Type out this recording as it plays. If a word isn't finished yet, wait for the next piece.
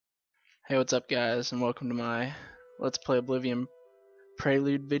Hey, what's up guys, and welcome to my Let's Play Oblivion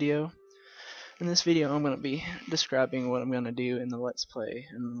Prelude video. In this video I'm going to be describing what I'm going to do in the Let's Play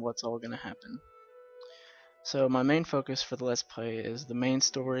and what's all going to happen. So my main focus for the Let's Play is the main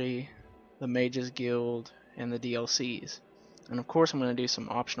story, the Mages Guild, and the DLCs. And of course I'm going to do some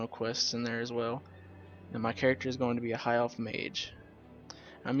optional quests in there as well. And my character is going to be a High Elf Mage.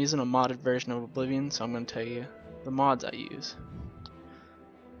 I'm using a modded version of Oblivion, so I'm going to tell you the mods I use.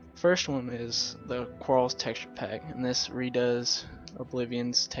 First one is the Qarl's texture pack, and this redoes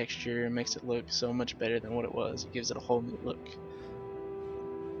Oblivion's texture and makes it look so much better than what it was. It gives it a whole new look.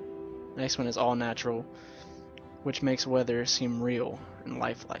 Next one is all natural, which makes weather seem real and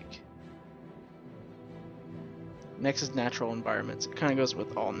lifelike. Next is natural environments. It kind of goes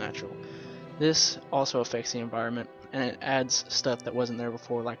with all natural. This also affects the environment, and it adds stuff that wasn't there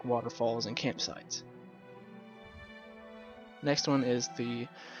before, like waterfalls and campsites. Next one is the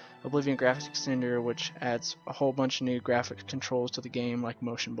Oblivion Graphics Extender, which adds a whole bunch of new graphics controls to the game, like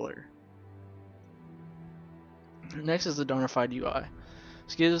motion blur. Next is the Darnified UI.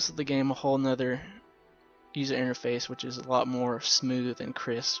 This gives the game a whole nother user interface, which is a lot more smooth and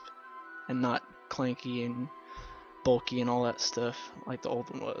crisp, and not clanky and bulky and all that stuff like the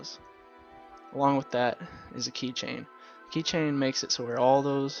old one was. Along with that is a keychain. Keychain makes it so where all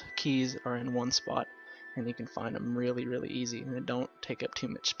those keys are in one spot, and you can find them really easy, and they don't take up too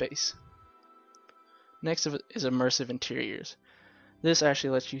much space. Next is Immersive Interiors. This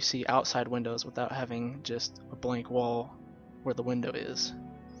actually lets you see outside windows without having just a blank wall where the window is.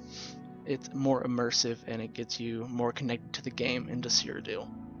 It's more immersive and it gets you more connected to the game and to Cyrodiil.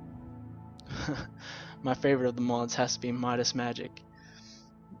 My favorite of the mods has to be Midas Magic.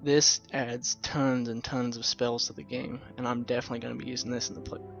 This adds tons and tons of spells to the game, and I'm definitely going to be using this in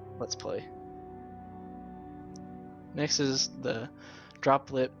the Let's Play. Next is the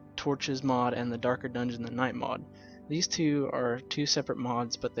Droplet Torches mod and the Darker Dungeon and Night mod. These two are two separate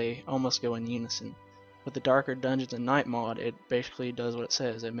mods, but they almost go in unison. With the Darker Dungeons and Night mod, it basically does what it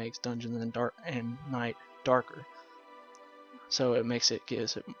says. It makes Dungeons and Night darker. So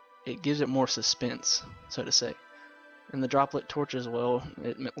it gives it more suspense, so to say. And the Droplet Torches, well,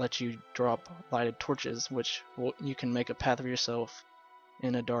 it lets you drop lighted torches, which you can make a path of yourself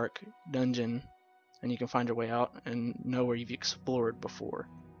in a dark dungeon, and you can find your way out and know where you've explored before.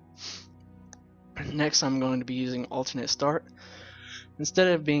 Next, I'm going to be using alternate start. Instead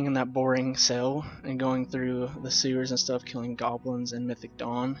of being in that boring cell and going through the sewers and stuff killing goblins and Mythic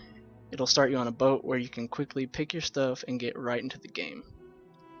Dawn, it'll start you on a boat where you can quickly pick your stuff and get right into the game.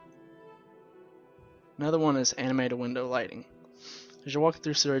 Another one is animated window lighting. As you're walking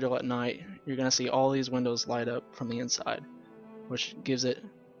through Cyrodiil at night, you're going to see all these windows light up from the inside, which gives it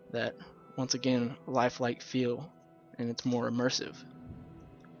that, once again, lifelike feel, and it's more immersive.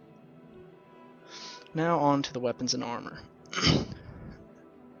 Now on to the weapons and armor.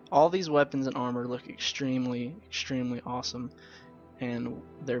 All these weapons and armor look extremely awesome, and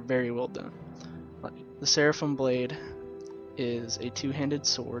they're very well done. Like the Seraphim Blade is a two-handed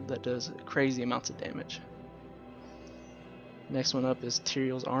sword that does crazy amounts of damage. Next one up is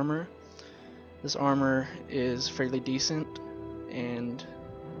Tyrael's armor. This armor is fairly decent, and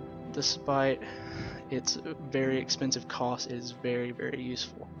despite its very expensive cost, it is very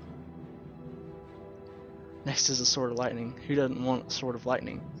useful. Next is the Sword of Lightning. Who doesn't want a Sword of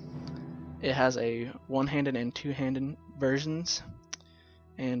Lightning? It has a one-handed and two-handed versions,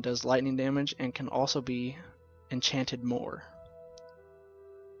 and does lightning damage, and can also be enchanted more.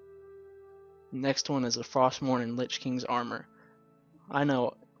 Next one is the Frostmourne and Lich King's armor. I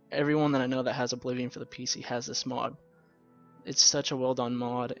know everyone that I know that has Oblivion for the PC has this mod. It's such a well done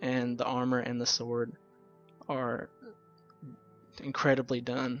mod, and the armor and the sword are incredibly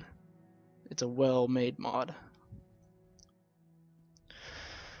done. It's a well made mod.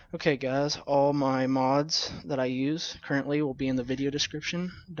 Okay guys, all my mods that I use currently will be in the video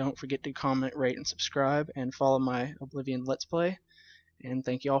description. Don't forget to comment, rate, and subscribe, and follow my Oblivion Let's Play. And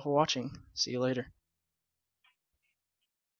thank you all for watching. See you later.